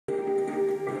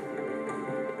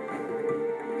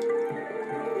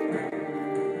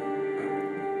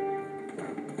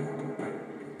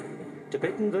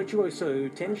Tibetan virtuoso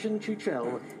Tenshin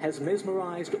Chuchel has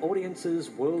mesmerized audiences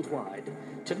worldwide.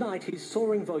 Tonight, his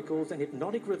soaring vocals and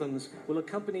hypnotic rhythms will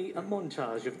accompany a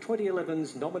montage of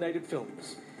 2011's nominated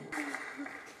films.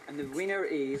 And the winner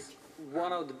is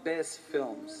one of the best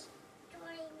films.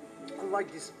 I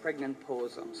like this pregnant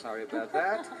pose, I'm sorry about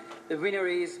that. The winner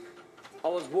is I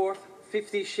Was Worth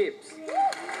 50 Ships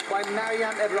by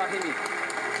Maryam Ebrahimi.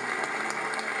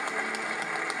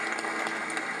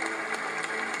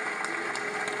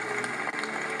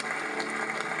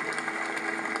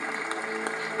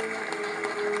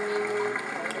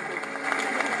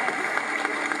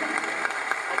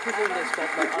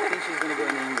 I think she's going to go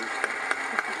in English.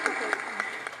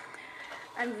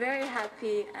 I'm very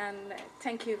happy and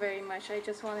thank you very much. I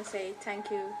just want to say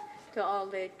thank you to all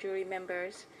the jury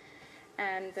members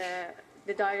and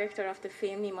the director of the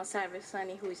film, Nima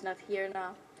Sarvasani, who is not here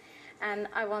now. And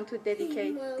I want to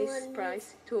dedicate this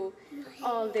prize to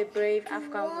all the brave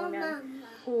Afghan women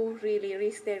who really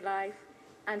risk their life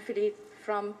and flee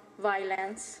from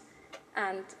violence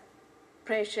and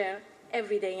pressure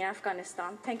every day in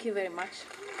Afghanistan. Thank you very much.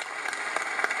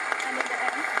 And in the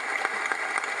end,